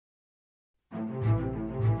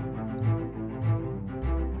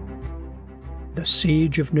The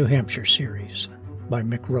Siege of New Hampshire series by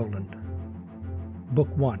Mick Rowland. Book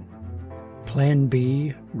 1, Plan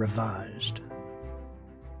B Revised.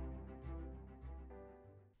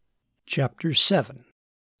 Chapter 7,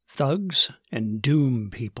 Thugs and Doom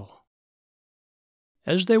People.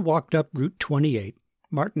 As they walked up Route 28,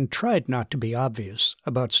 Martin tried not to be obvious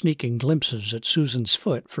about sneaking glimpses at Susan's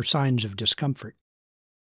foot for signs of discomfort.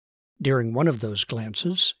 During one of those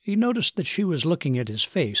glances, he noticed that she was looking at his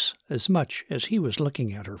face as much as he was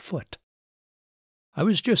looking at her foot. "I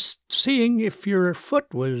was just seeing if your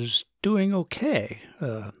foot was doing okay.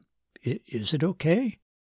 Is it okay?"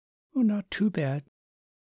 "Oh, not too bad."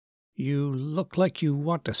 "You look like you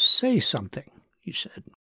want to say something," he said.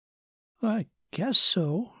 "I guess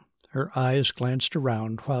so." Her eyes glanced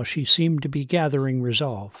around while she seemed to be gathering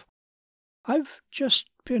resolve. "I've just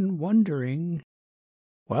been wondering."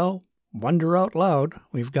 "Well, wonder out loud.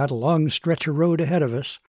 We've got a long stretch of road ahead of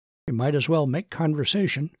us. We might as well make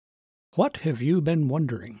conversation. What have you been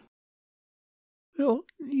wondering?" "Well,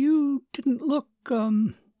 you didn't look,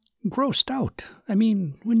 grossed out. I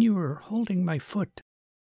mean, when you were holding my foot."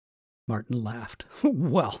 Martin laughed.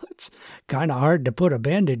 "Well, it's kind of hard to put a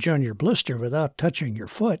bandage on your blister without touching your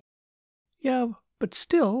foot." "Yeah, but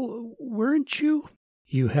still, weren't you—"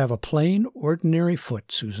 "You have a plain, ordinary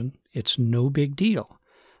foot, Susan. It's no big deal.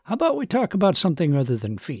 How about we talk about something other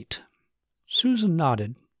than feet?" Susan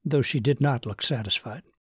nodded, though she did not look satisfied.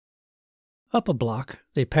 Up a block,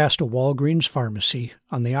 they passed a Walgreens pharmacy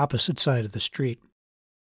on the opposite side of the street.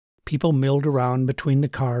 People milled around between the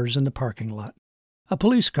cars in the parking lot. A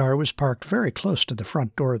police car was parked very close to the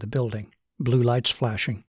front door of the building, blue lights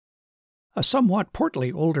flashing. A somewhat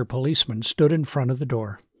portly older policeman stood in front of the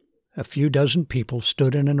door. A few dozen people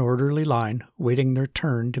stood in an orderly line, waiting their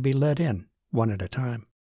turn to be let in, one at a time.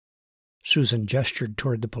 Susan gestured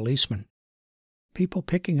toward the policeman. "People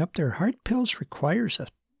picking up their heart pills requires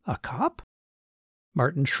a cop?"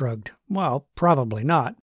 Martin shrugged. "Well, probably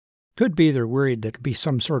not. Could be they're worried there'd be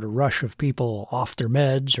some sort of rush of people off their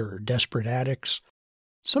meds or desperate addicts.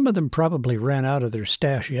 Some of them probably ran out of their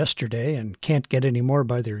stash yesterday and can't get any more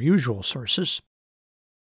by their usual sources."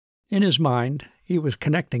 In his mind, he was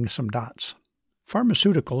connecting some dots.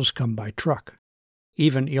 Pharmaceuticals come by truck.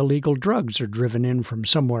 Even illegal drugs are driven in from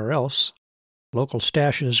somewhere else. Local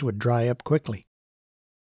stashes would dry up quickly.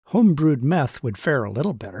 Home-brewed meth would fare a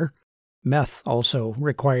little better. Meth also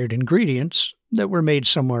required ingredients that were made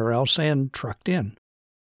somewhere else and trucked in.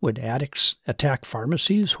 Would addicts attack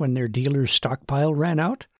pharmacies when their dealer's stockpile ran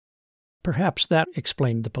out? Perhaps that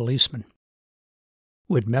explained the policeman.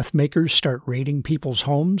 Would meth makers start raiding people's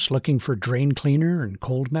homes looking for drain cleaner and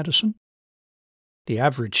cold medicine? The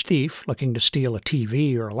average thief looking to steal a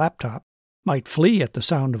TV or a laptop might flee at the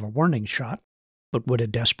sound of a warning shot, but would a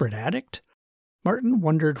desperate addict? Martin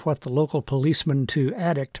wondered what the local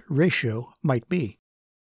policeman-to-addict ratio might be.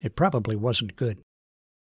 It probably wasn't good.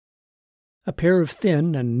 A pair of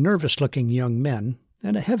thin and nervous-looking young men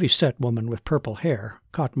and a heavy-set woman with purple hair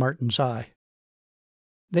caught Martin's eye.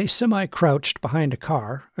 They semi-crouched behind a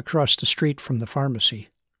car across the street from the pharmacy.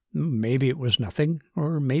 Maybe it was nothing,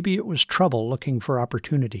 or maybe it was trouble looking for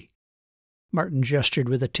opportunity. Martin gestured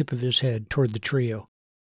with the tip of his head toward the trio.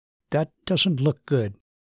 "That doesn't look good.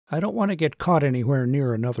 I don't want to get caught anywhere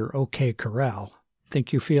near another OK Corral.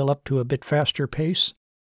 Think you feel up to a bit faster pace?"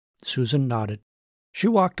 Susan nodded. She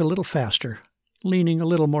walked a little faster, leaning a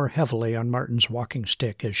little more heavily on Martin's walking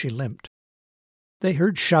stick as she limped. They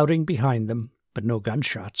heard shouting behind them, but no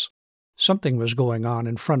gunshots. Something was going on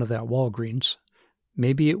in front of that Walgreens.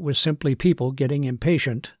 Maybe it was simply people getting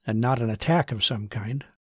impatient and not an attack of some kind.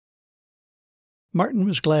 Martin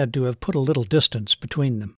was glad to have put a little distance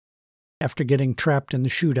between them. After getting trapped in the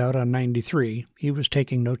shootout on 93, he was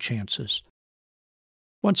taking no chances.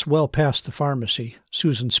 Once well past the pharmacy,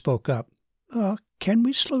 Susan spoke up. Can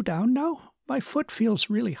we slow down now? My foot feels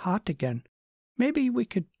really hot again. Maybe we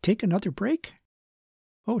could take another break?"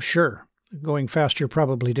 "Oh, sure. Going faster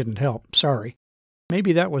probably didn't help. Sorry.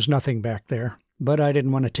 Maybe that was nothing back there, but I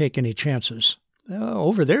didn't want to take any chances.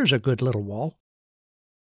 Over there's a good little wall."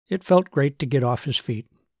 It felt great to get off his feet.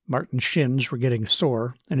 Martin's shins were getting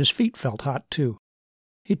sore, and his feet felt hot, too.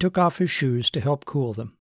 He took off his shoes to help cool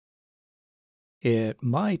them. "It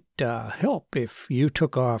might help if you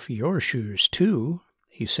took off your shoes, too,"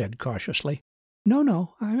 he said cautiously.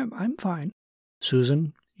 No, I'm fine."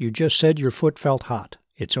 "Susan, you just said your foot felt hot.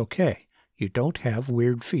 It's okay. You don't have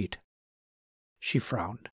weird feet." She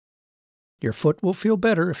frowned. "Your foot will feel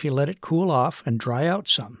better if you let it cool off and dry out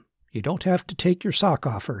some. You don't have to take your sock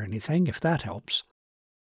off or anything, if that helps."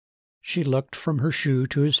 She looked from her shoe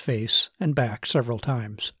to his face and back several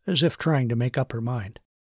times, as if trying to make up her mind.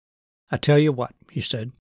 "I tell you what," he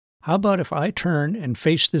said. "How about if I turn and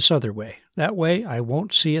face this other way? That way I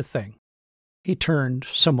won't see a thing." He turned,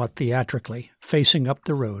 somewhat theatrically, facing up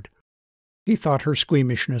the road. He thought her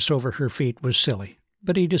squeamishness over her feet was silly,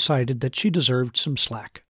 but he decided that she deserved some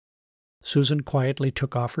slack. Susan quietly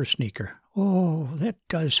took off her sneaker. "Oh, that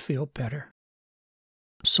does feel better."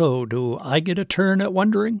 "So, do I get a turn at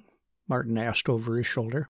wondering?" Martin asked over his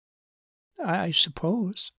shoulder. "I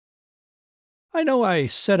suppose." "I know I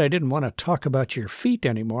said I didn't want to talk about your feet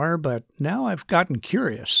anymore, but now I've gotten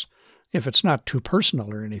curious. If it's not too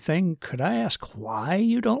personal or anything, could I ask why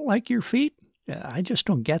you don't like your feet? I just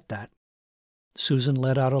don't get that." Susan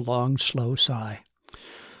let out a long, slow sigh.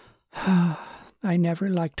 "I never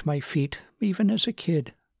liked my feet, even as a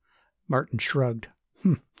kid." Martin shrugged.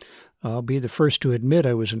 "I'll be the first to admit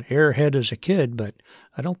I was an airhead as a kid, but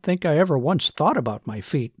I don't think I ever once thought about my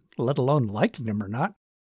feet, let alone liking them or not.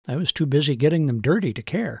 I was too busy getting them dirty to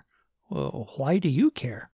care. Well, why do you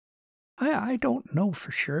care?" I don't know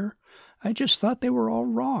for sure. I just thought they were all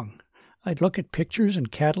wrong. I'd look at pictures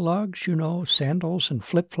and catalogs, sandals and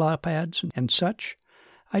flip-flop ads and such.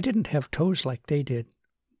 I didn't have toes like they did.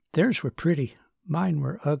 Theirs were pretty. Mine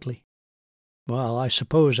were ugly." "Well, I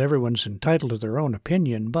suppose everyone's entitled to their own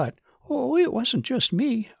opinion, but—" "Oh, it wasn't just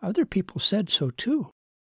me. Other people said so, too."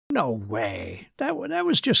 "No way. That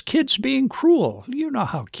was just kids being cruel. You know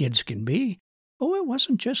how kids can be." "Oh, it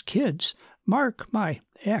wasn't just kids. Mark, my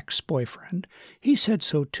ex-boyfriend, he said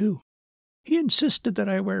so, too. He insisted that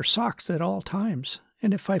I wear socks at all times,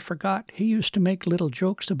 and if I forgot, he used to make little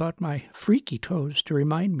jokes about my freaky toes to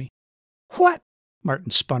remind me." "What?"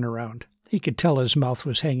 Martin spun around. He could tell his mouth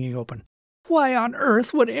was hanging open. "Why on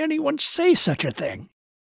earth would anyone say such a thing?"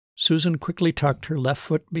 Susan quickly tucked her left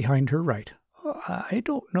foot behind her right. "I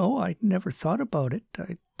don't know. I never thought about it.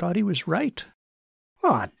 I thought he was right."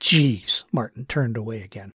 "Aw, geez." Martin turned away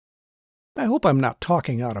again. "I hope I'm not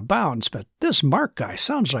talking out of bounds, but this Mark guy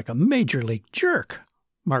sounds like a major league jerk."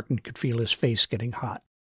 Martin could feel his face getting hot.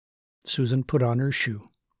 Susan put on her shoe.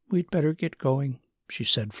 "We'd better get going," she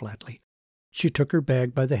said flatly. She took her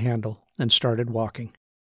bag by the handle and started walking.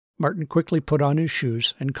 Martin quickly put on his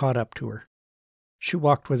shoes and caught up to her. She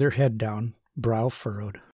walked with her head down, brow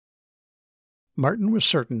furrowed. Martin was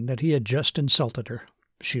certain that he had just insulted her.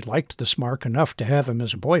 She liked this Mark enough to have him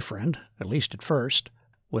as a boyfriend, at least at first.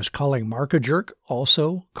 Was calling Mark a jerk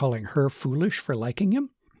also calling her foolish for liking him?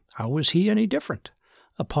 How was he any different?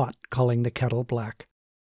 A pot calling the kettle black.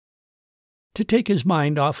 To take his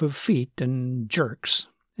mind off of feet and jerks,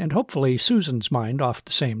 and hopefully Susan's mind off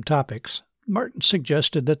the same topics, Martin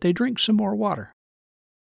suggested that they drink some more water.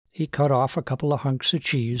 He cut off a couple of hunks of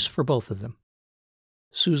cheese for both of them.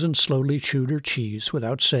 Susan slowly chewed her cheese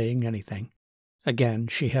without saying anything. Again,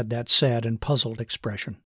 she had that sad and puzzled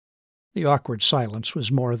expression. The awkward silence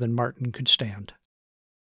was more than Martin could stand.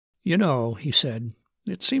 "You know," he said,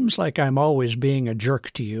 "it seems like I'm always being a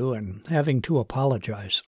jerk to you and having to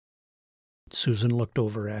apologize." Susan looked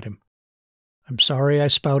over at him. "I'm sorry I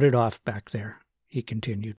spouted off back there," he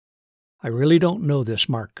continued. "I really don't know this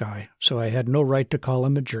Mark guy, so I had no right to call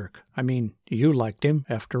him a jerk. I mean, you liked him,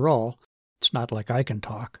 after all. It's not like I can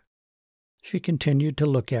talk." She continued to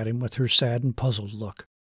look at him with her sad and puzzled look.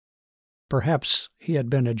 Perhaps he had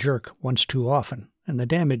been a jerk once too often, and the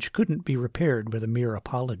damage couldn't be repaired with a mere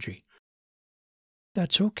apology.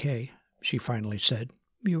 "That's okay," she finally said.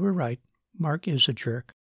 "You were right. Mark is a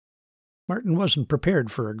jerk." Martin wasn't prepared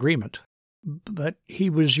for agreement. "But he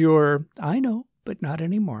was your—" "I know, but not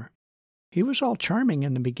anymore. He was all charming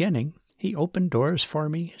in the beginning. He opened doors for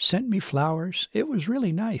me, sent me flowers. It was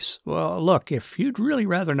really nice." "Well, look, if you'd really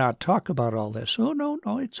rather not talk about all this—" "Oh, no,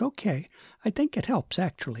 it's okay. I think it helps,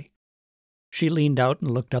 actually." She leaned out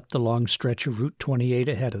and looked up the long stretch of Route 28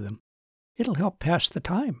 ahead of them. "It'll help pass the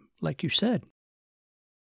time, like you said."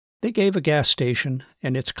 They gave a gas station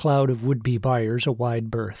and its cloud of would-be buyers a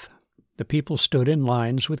wide berth. The people stood in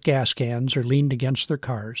lines with gas cans or leaned against their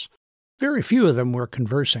cars. Very few of them were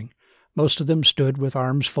conversing. Most of them stood with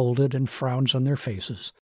arms folded and frowns on their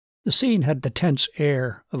faces. The scene had the tense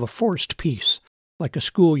air of a forced peace, like a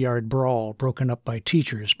schoolyard brawl broken up by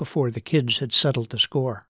teachers before the kids had settled the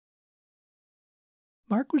score.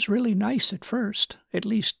 "Mark was really nice at first. At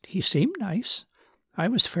least, he seemed nice. I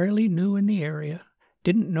was fairly new in the area,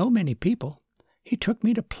 didn't know many people. He took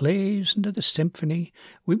me to plays and to the symphony.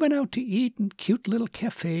 We went out to eat in cute little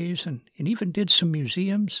cafes and even did some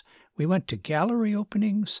museums. We went to gallery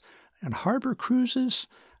openings and harbor cruises.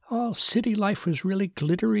 All city life was really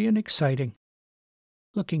glittery and exciting.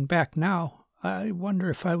 Looking back now, I wonder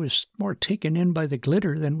if I was more taken in by the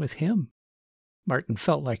glitter than with him." Martin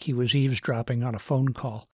felt like he was eavesdropping on a phone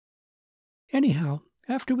call. "Anyhow,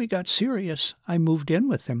 After we got serious, I moved in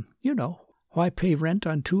with him. You know, why pay rent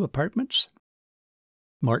on 2 apartments?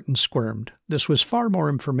 Martin squirmed. This was far more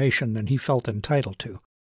information than he felt entitled to.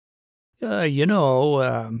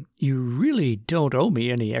 You really don't owe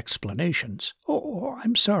me any explanations. Oh,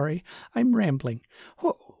 I'm sorry. I'm rambling.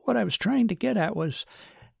 What I was trying to get at was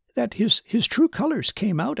that his true colors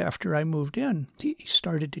came out after I moved in. He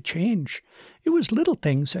started to change. It was little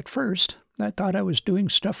things at first. I thought I was doing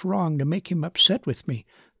stuff wrong to make him upset with me,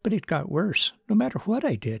 but it got worse, no matter what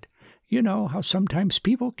I did. You know how sometimes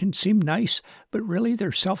people can seem nice, but really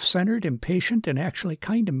they're self-centered, impatient, and actually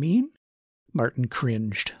kind of mean? Martin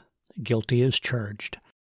cringed. Guilty as charged.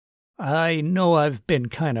 I know I've been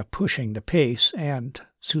kind of pushing the pace, and...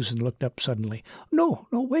 Susan looked up suddenly. No,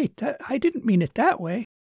 wait, I didn't mean it that way.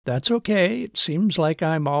 That's okay. It seems like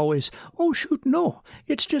I'm always... Oh, shoot, no.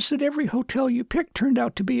 It's just that every hotel you picked turned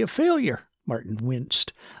out to be a failure. Martin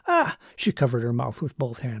winced. She covered her mouth with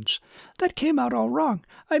both hands. That came out all wrong.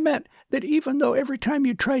 I meant that even though every time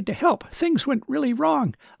you tried to help, things went really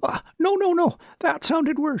wrong. No. That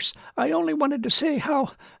sounded worse. I only wanted to say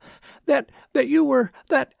how... that you were...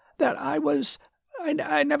 that I was...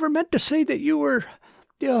 I never meant to say that you were...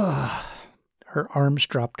 Her arms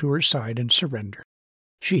dropped to her side in surrender.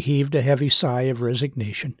 She heaved a heavy sigh of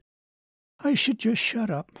resignation. I should just shut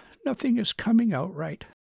up. Nothing is coming out right.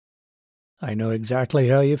 I know exactly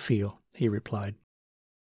how you feel, he replied.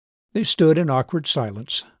 They stood in awkward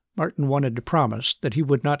silence. Martin wanted to promise that he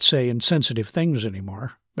would not say insensitive things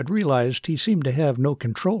anymore, but realized he seemed to have no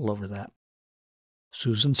control over that.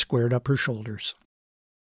 Susan squared up her shoulders.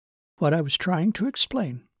 What I was trying to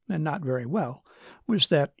explain, and not very well, was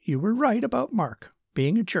that you were right about Mark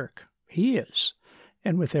being a jerk. He is.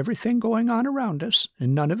 And with everything going on around us,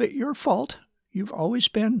 and none of it your fault, you've always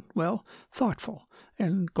been, well, thoughtful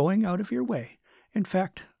and going out of your way. In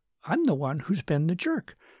fact, I'm the one who's been the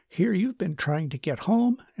jerk. Here you've been trying to get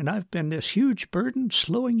home, and I've been this huge burden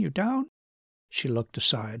slowing you down. She looked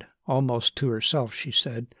aside. Almost to herself, she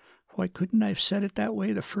said, Why couldn't I have said it that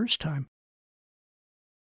way the first time?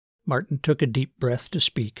 Martin took a deep breath to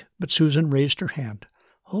speak, but Susan raised her hand.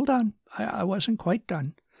 Hold on, I wasn't quite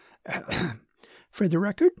done. For the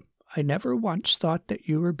record, I never once thought that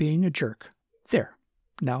you were being a jerk. There,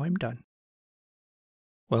 now I'm done.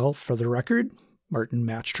 Well, for the record, Martin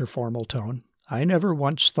matched her formal tone, I never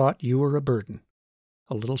once thought you were a burden.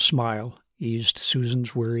 A little smile eased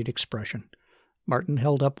Susan's worried expression. Martin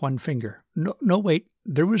held up one finger. No, wait,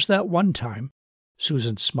 there was that one time.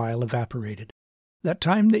 Susan's smile evaporated. That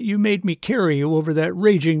time that you made me carry you over that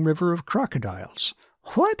raging river of crocodiles.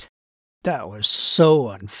 What? That was so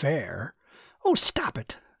unfair. Oh, stop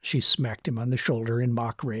it! She smacked him on the shoulder in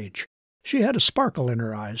mock rage. She had a sparkle in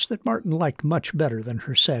her eyes that Martin liked much better than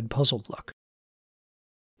her sad, puzzled look.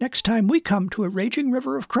 Next time we come to a raging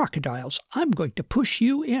river of crocodiles, I'm going to push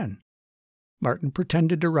you in. Martin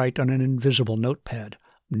pretended to write on an invisible notepad.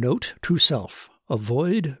 Note to self.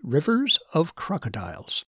 Avoid rivers of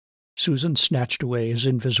crocodiles. Susan snatched away his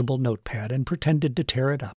invisible notepad and pretended to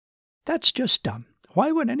tear it up. That's just dumb.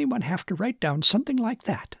 Why would anyone have to write down something like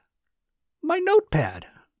that? My notepad!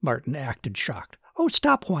 Martin acted shocked. Oh,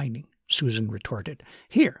 stop whining, Susan retorted.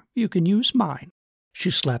 Here, you can use mine. She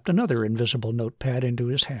slapped another invisible notepad into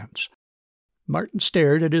his hands. Martin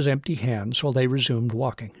stared at his empty hands while they resumed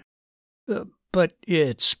walking. But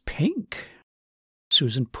it's pink.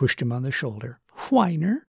 Susan pushed him on the shoulder.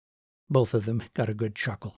 Whiner. Both of them got a good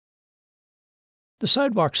chuckle. The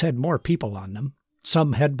sidewalks had more people on them.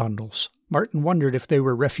 Some had bundles. Martin wondered if they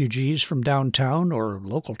were refugees from downtown or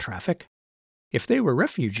local traffic. If they were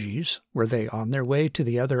refugees, were they on their way to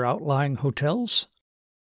the other outlying hotels?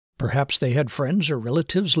 Perhaps they had friends or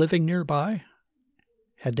relatives living nearby.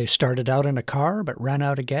 Had they started out in a car but ran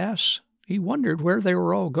out of gas? He wondered where they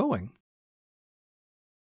were all going.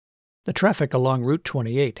 The traffic along Route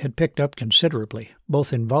 28 had picked up considerably,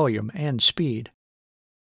 both in volume and speed.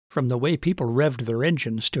 From the way people revved their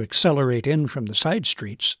engines to accelerate in from the side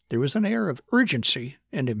streets, there was an air of urgency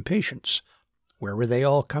and impatience. Where were they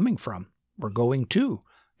all coming from? Or going to,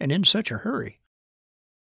 and in such a hurry?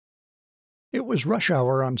 It was rush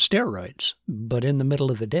hour on steroids, but in the middle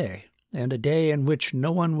of the day, and a day in which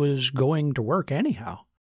no one was going to work anyhow.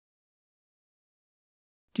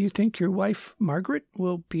 Do you think your wife, Margaret,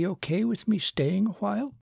 will be okay with me staying a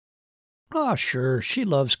while? Sure, she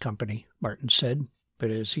loves company, Martin said, but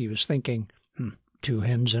as he was thinking, 2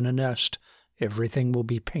 hens in a nest, everything will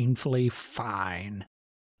be painfully fine.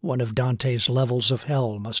 One of Dante's levels of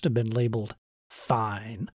hell must have been labeled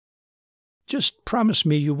fine. Just promise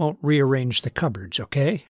me you won't rearrange the cupboards,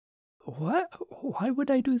 okay? What? Why would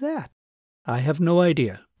I do that? I have no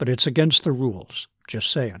idea, but it's against the rules. just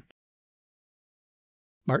saying.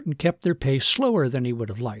 Martin kept their pace slower than he would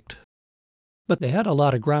have liked. But they had a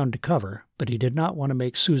lot of ground to cover, but he did not want to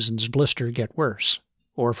make Susan's blister get worse,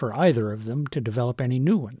 or for either of them to develop any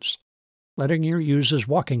new ones. Letting her use his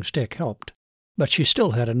walking stick helped, but she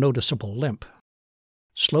still had a noticeable limp.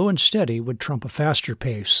 Slow and steady would trump a faster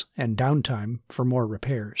pace and downtime for more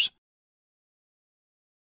repairs.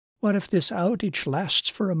 "What if this outage lasts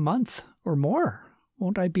for a month or more?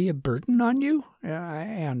 Won't I be a burden on you?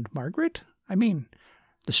 And Margaret? I mean,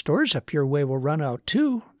 the stores up your way will run out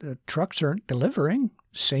too. The trucks aren't delivering.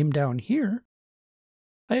 Same down here."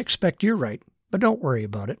 "I expect you're right, but don't worry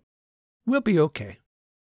about it. We'll be okay."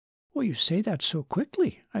 "Well, you say that so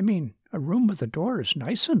quickly. I mean, a room with a door is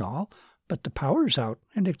nice and all, but the power's out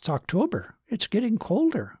and it's October. It's getting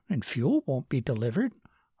colder and fuel won't be delivered.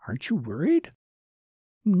 Aren't you worried?"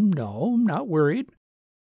 "No, I'm not worried."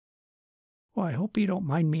 "Well, I hope you don't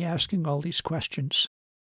mind me asking all these questions."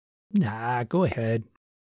 "Nah, go ahead."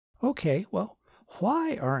 "Okay, well,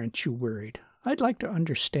 why aren't you worried? I'd like to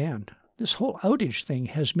understand. This whole outage thing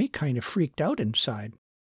has me kind of freaked out inside."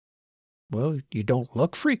 "Well, you don't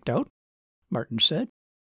look freaked out," Martin said.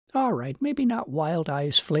 "All right, maybe not wild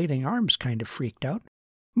eyes, flating arms kind of freaked out.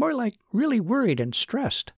 More like really worried and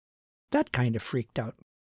stressed. That kind of freaked out.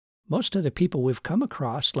 Most of the people we've come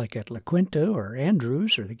across, like at La Quinta or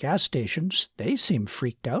Andrews or the gas stations, they seem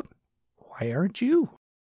freaked out. Why aren't you?"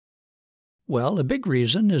 "Well, a big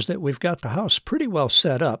reason is that we've got the house pretty well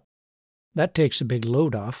set up. That takes a big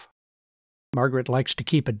load off. Margaret likes to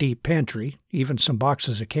keep a deep pantry, even some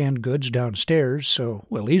boxes of canned goods downstairs, so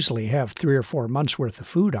we'll easily have 3 or 4 months' worth of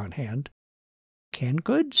food on hand." "Canned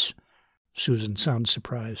goods?" Susan sounds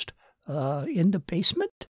surprised. In the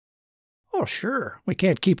basement?" "Oh, sure. We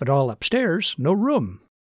can't keep it all upstairs. No room.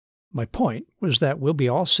 My point was that we'll be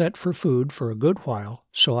all set for food for a good while,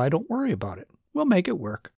 so I don't worry about it. We'll make it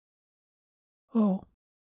work." "Oh."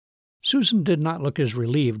 Susan did not look as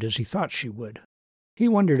relieved as he thought she would. He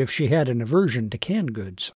wondered if she had an aversion to canned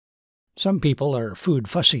goods. Some people are food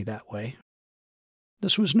fussy that way.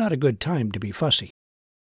 This was not a good time to be fussy.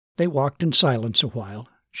 They walked in silence a while.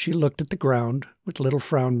 She looked at the ground with little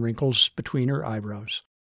frown wrinkles between her eyebrows.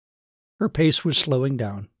 Her pace was slowing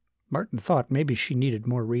down. Martin thought maybe she needed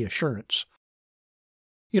more reassurance.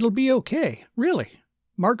 "It'll be okay, really.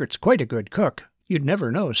 Margaret's quite a good cook. You'd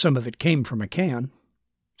never know some of it came from a can."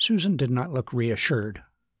 Susan did not look reassured.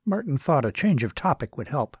 Martin thought a change of topic would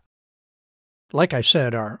help. "Like I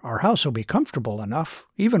said, our house will be comfortable enough,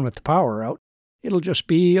 even with the power out. It'll just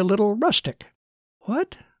be a little rustic."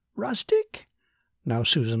 "What? Rustic?" Now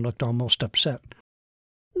Susan looked almost upset.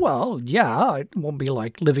 "Well, yeah, it won't be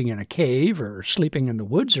like living in a cave or sleeping in the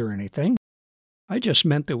woods or anything. I just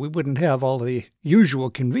meant that we wouldn't have all the usual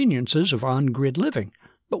conveniences of on-grid living,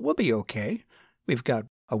 but we'll be okay. We've got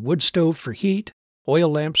a wood stove for heat, oil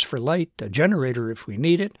lamps for light, a generator if we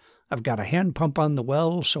need it. I've got a hand pump on the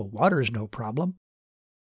well, so water's no problem."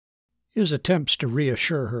 His attempts to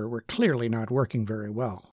reassure her were clearly not working very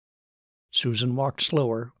well. Susan walked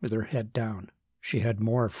slower, with her head down. She had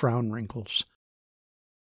more frown wrinkles.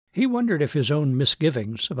 He wondered if his own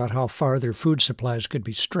misgivings about how far their food supplies could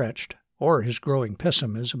be stretched, or his growing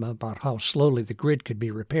pessimism about how slowly the grid could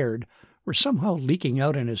be repaired, were somehow leaking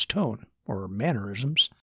out in his tone, or mannerisms.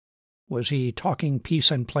 Was he talking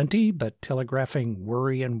peace and plenty, but telegraphing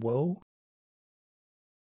worry and woe?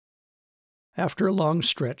 After a long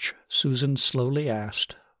stretch, Susan slowly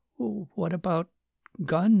asked, "What about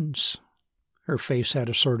guns?" Her face had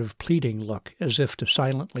a sort of pleading look, as if to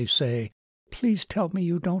silently say, "Please tell me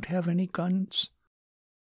you don't have any guns."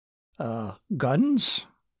 Guns?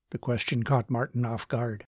 The question caught Martin off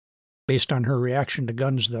guard. Based on her reaction to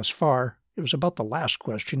guns thus far, it was about the last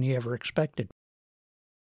question he ever expected.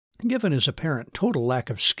 Given his apparent total lack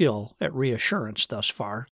of skill at reassurance thus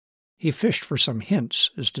far, he fished for some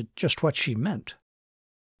hints as to just what she meant.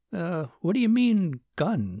 What do you mean,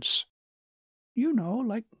 guns?" "You know,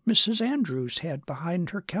 like Mrs. Andrews had behind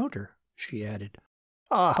her counter," she added.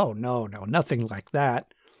 "Oh, no, nothing like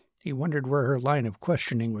that." He wondered where her line of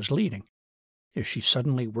questioning was leading. Is she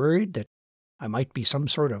suddenly worried that I might be some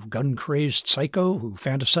sort of gun-crazed psycho who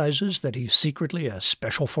fantasizes that he's secretly a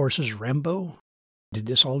Special Forces Rambo? Did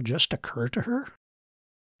this all just occur to her?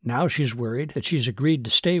 Now she's worried that she's agreed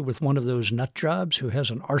to stay with one of those nut jobs who has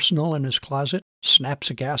an arsenal in his closet, snaps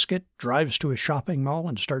a gasket, drives to a shopping mall,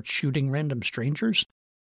 and starts shooting random strangers.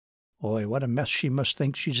 Boy, what a mess she must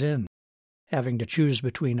think she's in, having to choose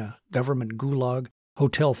between a government gulag,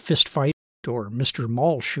 hotel fistfight, or Mr.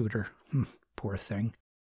 Mall shooter. Poor thing.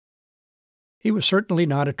 He was certainly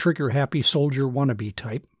not a trigger-happy soldier wannabe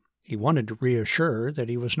type. He wanted to reassure her that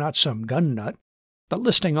he was not some gun nut, but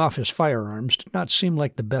listing off his firearms did not seem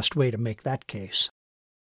like the best way to make that case.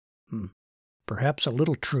 Perhaps a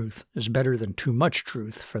little truth is better than too much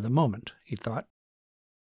truth for the moment, he thought.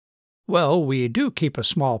 Well, we do keep a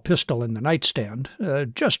small pistol in the nightstand,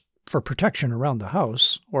 just for protection around the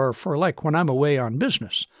house, or for like when I'm away on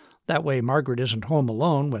business. That way Margaret isn't home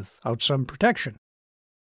alone without some protection.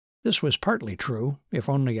 This was partly true, if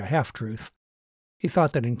only a half-truth. He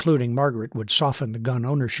thought that including Margaret would soften the gun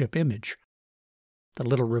ownership image. The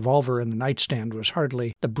little revolver in the nightstand was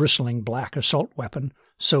hardly the bristling black assault weapon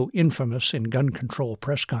so infamous in gun control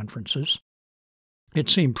press conferences. It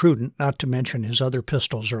seemed prudent not to mention his other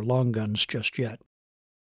pistols or long guns just yet.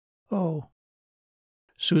 Oh.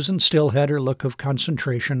 Susan still had her look of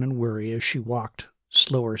concentration and worry as she walked,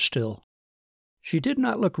 slower still. She did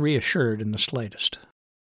not look reassured in the slightest.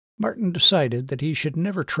 Martin decided that he should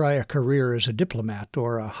never try a career as a diplomat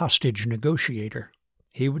or a hostage negotiator.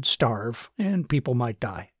 He would starve, and people might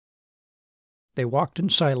die. They walked in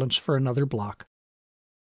silence for another block.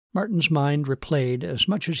 Martin's mind replayed as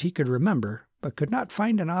much as he could remember, but could not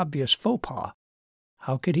find an obvious faux pas.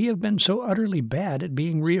 How could he have been so utterly bad at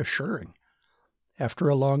being reassuring? After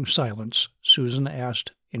a long silence, Susan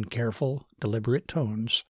asked, in careful, deliberate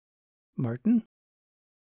tones, "Martin,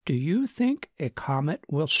 do you think a comet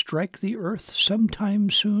will strike the Earth sometime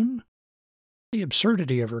soon?" The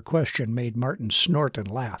absurdity of her question made Martin snort and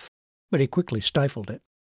laugh, but he quickly stifled it.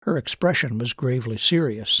 Her expression was gravely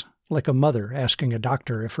serious, like a mother asking a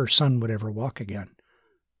doctor if her son would ever walk again.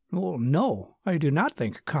 "Well, no, I do not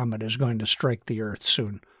think a comet is going to strike the Earth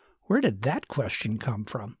soon. Where did that question come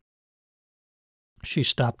from?" She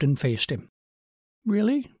stopped and faced him.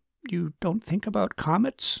 "Really? You don't think about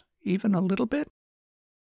comets, even a little bit?"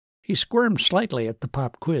 He squirmed slightly at the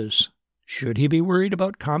pop quiz. Should he be worried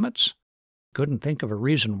about comets? Couldn't think of a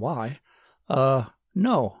reason why.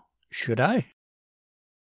 No. Should I?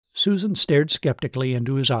 Susan stared skeptically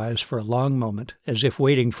into his eyes for a long moment, as if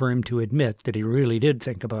waiting for him to admit that he really did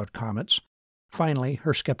think about comets. Finally,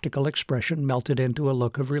 her skeptical expression melted into a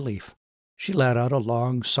look of relief. She let out a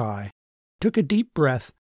long sigh, took a deep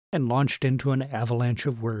breath, and launched into an avalanche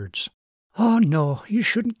of words. "Oh, no, you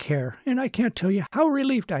shouldn't care, and I can't tell you how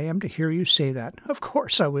relieved I am to hear you say that. Of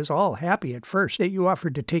course, I was all happy at first that you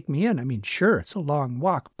offered to take me in. I mean, sure, it's a long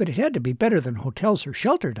walk, but it had to be better than hotels or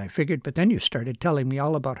sheltered, I figured. But then you started telling me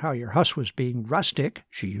all about how your house was being rustic,"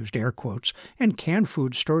 she used air quotes, "and canned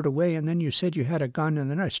food stored away, and then you said you had a gun, and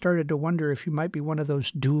then I started to wonder if you might be one of those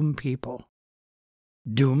doom people."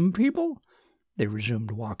 "Doom people?" They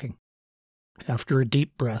resumed walking. After a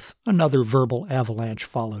deep breath, another verbal avalanche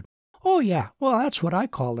followed. "Oh, yeah, well, that's what I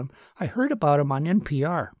call them. I heard about them on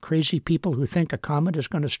NPR. Crazy people who think a comet is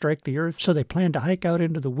going to strike the Earth, so they plan to hike out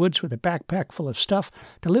into the woods with a backpack full of stuff,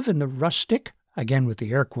 to live in the rustic," again with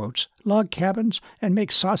the air quotes, "log cabins, and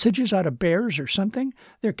make sausages out of bears or something.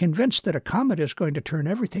 They're convinced that a comet is going to turn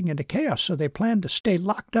everything into chaos, so they plan to stay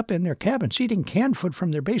locked up in their cabins, eating canned food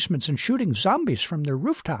from their basements and shooting zombies from their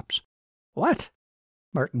rooftops." "What?"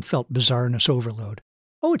 Martin felt bizarreness overload.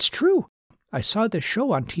 "Oh, it's true. I saw this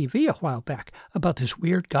show on TV a while back about this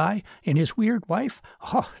weird guy and his weird wife.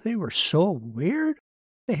 Oh, they were so weird.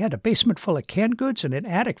 They had a basement full of canned goods and an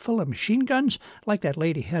attic full of machine guns, like that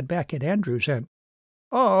lady had back at Andrews, and—"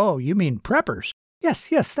 Oh, you mean preppers.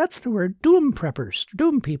 Yes, that's the word. Doom preppers,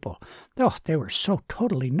 doom people. Oh, they were so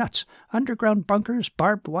totally nuts. Underground bunkers,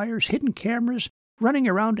 barbed wires, hidden cameras, running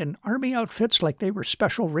around in army outfits like they were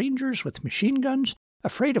special rangers with machine guns,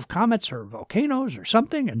 afraid of comets or volcanoes or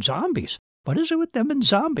something, and zombies. What is it with them and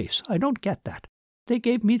zombies? I don't get that. They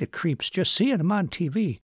gave me the creeps just seeing them on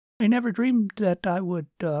TV. I never dreamed that I would,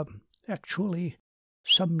 actually,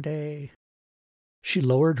 someday." She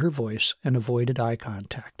lowered her voice and avoided eye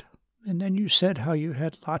contact. "And then you said how you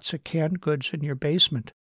had lots of canned goods in your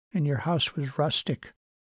basement, and your house was rustic,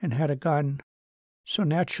 and had a gun. So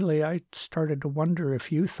naturally I started to wonder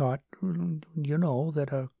if you thought, that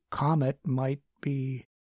a comet might be—"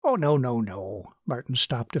 "Oh, no. Martin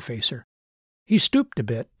stopped to face her. He stooped a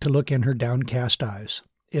bit to look in her downcast eyes.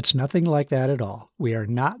 "It's nothing like that at all. We are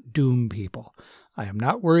not doom people. I am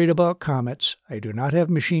not worried about comets. I do not have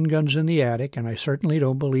machine guns in the attic, and I certainly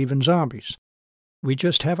don't believe in zombies. We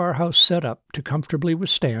just have our house set up to comfortably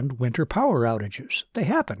withstand winter power outages. They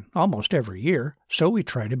happen almost every year, so we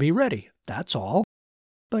try to be ready. That's all."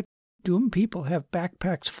 "But doom people have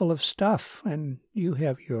backpacks full of stuff, and you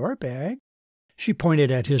have your bag." She pointed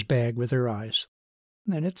at his bag with her eyes.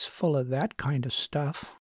 "And it's full of that kind of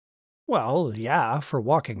stuff." "Well, yeah, for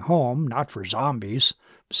walking home, not for zombies.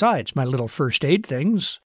 Besides, my little first aid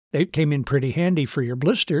things, they came in pretty handy for your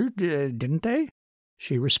blister, didn't they?"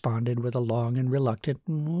 She responded with a long and reluctant,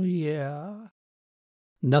 "Yeah."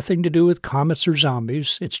 Nothing to do with comets or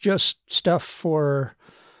zombies. It's just stuff for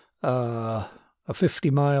a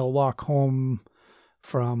 50-mile walk home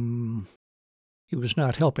from... He was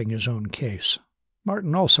not helping his own case.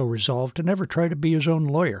 Martin also resolved to never try to be his own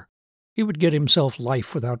lawyer. He would get himself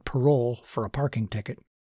life without parole for a parking ticket.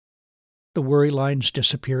 The worry lines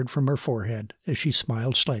disappeared from her forehead as she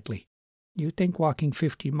smiled slightly. You think walking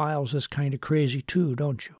 50 miles is kind of crazy too,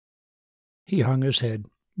 don't you? He hung his head.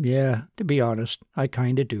 Yeah, to be honest, I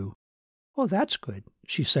kind of do. Oh, that's good,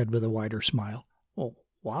 she said with a wider smile. Well,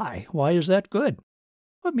 why? Why is that good?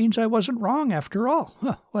 Well, it means I wasn't wrong after all.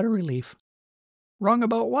 Huh, what a relief. Wrong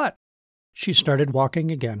about what? She started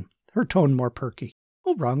walking again, her tone more perky.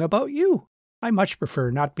 Oh, wrong about you. I much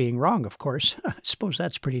prefer not being wrong, of course. I suppose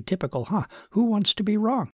that's pretty typical, huh? Who wants to be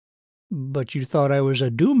wrong? But you thought I was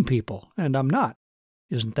a doom people, and I'm not.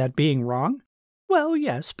 Isn't that being wrong? Well,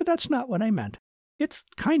 yes, but that's not what I meant. It's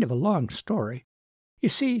kind of a long story. You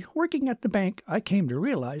see, working at the bank, I came to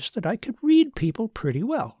realize that I could read people pretty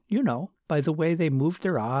well, by the way they moved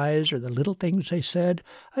their eyes or the little things they said.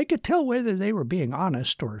 I could tell whether they were being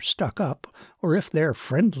honest or stuck up, or if their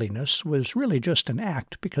friendliness was really just an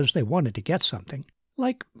act because they wanted to get something.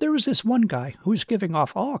 Like, there was this one guy who was giving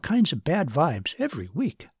off all kinds of bad vibes every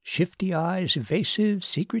week. Shifty eyes, evasive,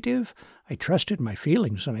 secretive. I trusted my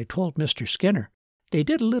feelings and I told Mr. Skinner. They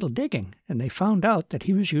did a little digging, and they found out that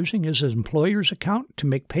he was using his employer's account to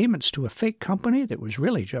make payments to a fake company that was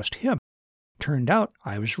really just him. Turned out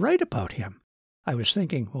I was right about him. I was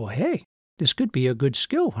thinking, well, hey, this could be a good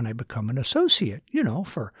skill when I become an associate,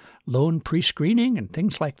 for loan pre-screening and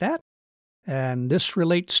things like that. And this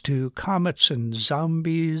relates to comets and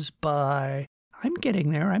zombies by... I'm getting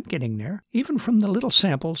there. Even from the little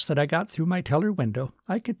samples that I got through my teller window,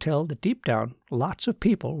 I could tell that deep down, lots of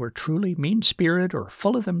people were truly mean-spirited or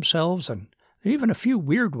full of themselves, and even a few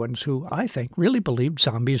weird ones who, I think, really believed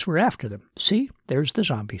zombies were after them. See, there's the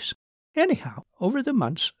zombies. Anyhow, over the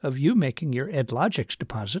months of you making your EdLogix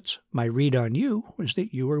deposits, my read on you was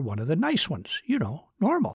that you were one of the nice ones,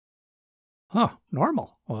 normal. Huh,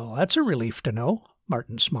 normal? Well, that's a relief to know,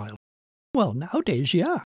 Martin smiled. Well, nowadays,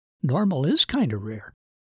 yeah. Normal is kind of rare.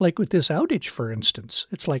 Like with this outage, for instance.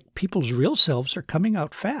 It's like people's real selves are coming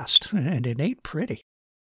out fast, and it ain't pretty.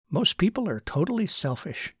 Most people are totally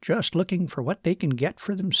selfish, just looking for what they can get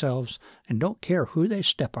for themselves and don't care who they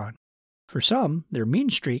step on. For some, their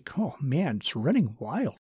mean streak, oh man, it's running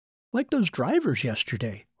wild. Like those drivers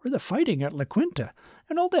yesterday, or the fighting at La Quinta,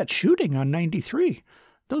 and all that shooting on 93.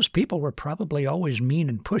 Those people were probably always mean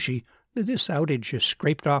and pushy. This outage just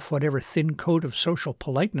scraped off whatever thin coat of social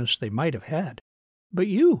politeness they might have had. But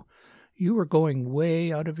you were going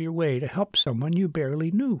way out of your way to help someone you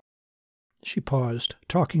barely knew. She paused,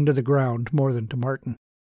 talking to the ground more than to Martin.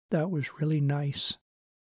 That was really nice.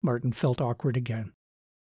 Martin felt awkward again.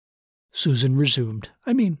 Susan resumed.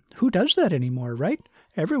 I mean, who does that anymore, right?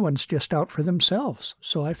 Everyone's just out for themselves.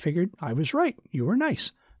 So I figured I was right. You were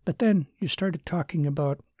nice. But then you started talking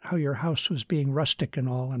about how your house was being rustic and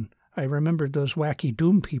all, and I remembered those wacky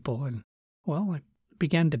doom people, and, well, I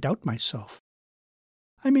began to doubt myself.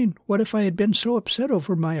 I mean, what if I had been so upset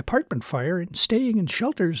over my apartment fire and staying in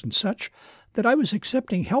shelters and such that I was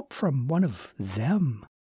accepting help from one of them?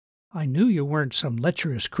 I knew you weren't some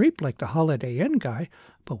lecherous creep like the Holiday Inn guy,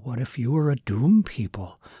 but what if you were a doom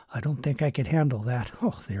people? I don't think I could handle that.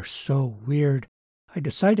 Oh, they're so weird. I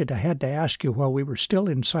decided I had to ask you while we were still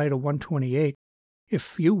inside a 128.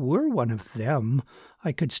 If you were one of them,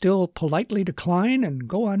 I could still politely decline and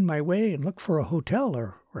go on my way and look for a hotel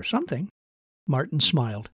or something. Martin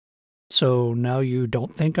smiled. So now you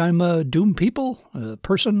don't think I'm a doom people, a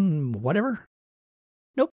person, whatever?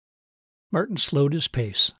 Nope. Martin slowed his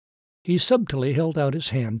pace. He subtly held out his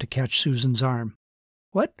hand to catch Susan's arm.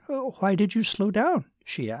 What? Oh, why did you slow down?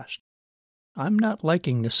 She asked. I'm not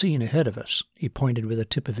liking the scene ahead of us, he pointed with the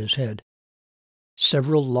tip of his head.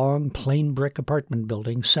 Several long, plain brick apartment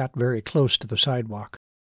buildings sat very close to the sidewalk.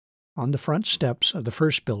 On the front steps of the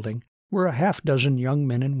first building were a half-dozen young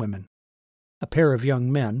men and women. A pair of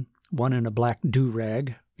young men, one in a black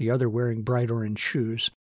do-rag, the other wearing bright orange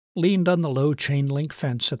shoes, leaned on the low chain-link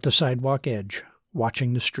fence at the sidewalk edge,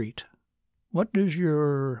 watching the street. What does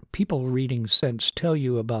your people-reading sense tell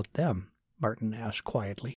you about them? Martin asked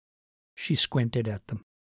quietly. She squinted at them.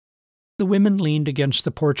 The women leaned against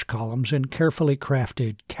the porch columns in carefully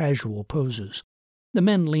crafted, casual poses. The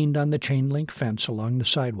men leaned on the chain-link fence along the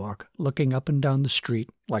sidewalk, looking up and down the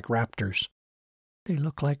street like raptors. They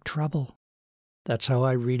look like trouble. That's how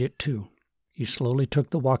I read it, too. He slowly took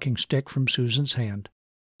the walking stick from Susan's hand.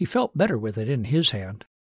 He felt better with it in his hand.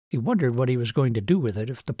 He wondered what he was going to do with it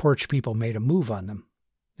if the porch people made a move on them.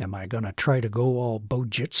 Am I going to try to go all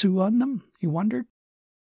bojitsu on them? He wondered.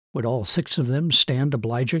 Would all 6 of them stand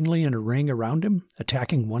obligingly in a ring around him,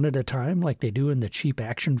 attacking one at a time like they do in the cheap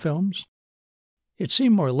action films? It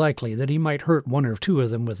seemed more likely that he might hurt 1 or 2 of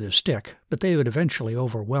them with his stick, but they would eventually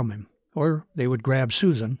overwhelm him. Or they would grab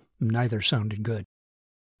Susan. Neither sounded good.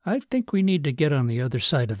 I think we need to get on the other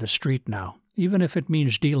side of the street now, even if it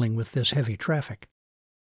means dealing with this heavy traffic.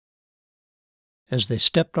 As they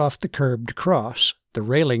stepped off the curb to cross, the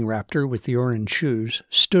railing raptor with the orange shoes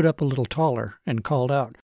stood up a little taller and called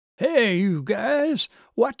out, "Hey, you guys,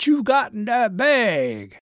 what you got in that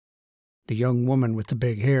bag?" The young woman with the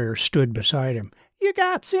big hair stood beside him. "You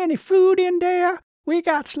got any food in there? We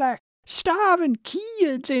got like starving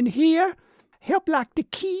kids in here. Help like the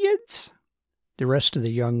kids." The rest of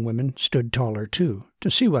the young women stood taller too,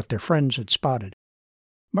 to see what their friends had spotted.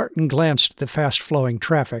 Martin glanced at the fast-flowing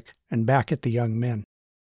traffic and back at the young men.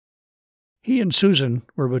 He and Susan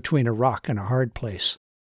were between a rock and a hard place.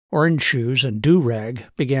 Orange Shoes and Do-Rag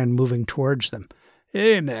began moving towards them.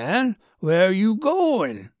 "Hey, man, where you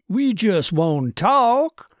going? We just won't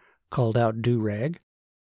talk," called out Do-Rag.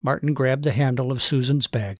 Martin grabbed the handle of Susan's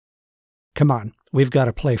bag. "Come on, we've got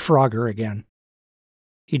to play Frogger again."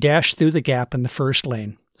 He dashed through the gap in the first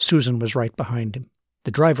lane. Susan was right behind him.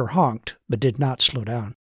 The driver honked, but did not slow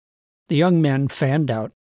down. The young men fanned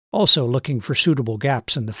out, also looking for suitable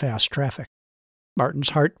gaps in the fast traffic. Martin's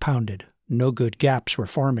heart pounded. No good gaps were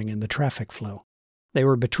forming in the traffic flow. They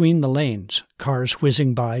were between the lanes, cars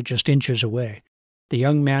whizzing by just inches away. The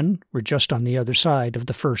young men were just on the other side of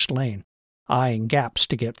the first lane, eyeing gaps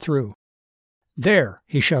to get through. "There,"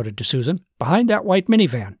 he shouted to Susan, "behind that white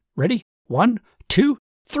minivan. Ready? 1, 2,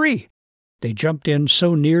 3. They jumped in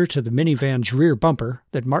so near to the minivan's rear bumper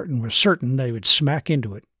that Martin was certain they would smack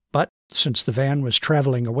into it. But since the van was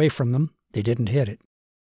traveling away from them, they didn't hit it.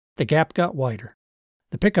 The gap got wider.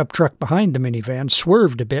 The pickup truck behind the minivan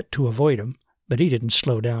swerved a bit to avoid him, but he didn't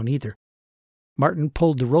slow down either. Martin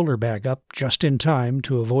pulled the roller bag up just in time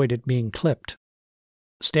to avoid it being clipped.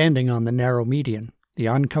 Standing on the narrow median, the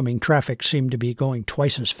oncoming traffic seemed to be going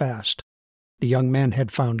twice as fast. The young men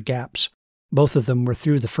had found gaps. Both of them were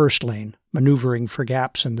through the first lane, maneuvering for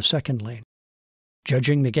gaps in the second lane.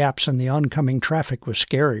 Judging the gaps in the oncoming traffic was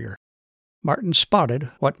scarier. Martin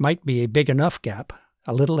spotted what might be a big enough gap,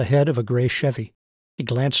 a little ahead of a gray Chevy. He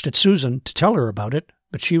glanced at Susan to tell her about it,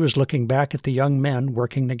 but she was looking back at the young men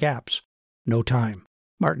working the gaps. No time.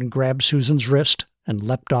 Martin grabbed Susan's wrist and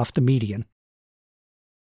leapt off the median.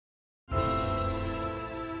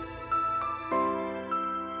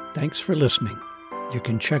 Thanks for listening. You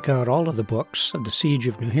can check out all of the books of the Siege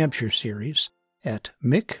of New Hampshire series at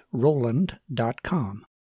microland.com.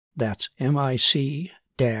 That's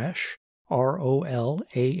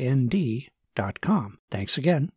MIC-ROLAND.com. Thanks again.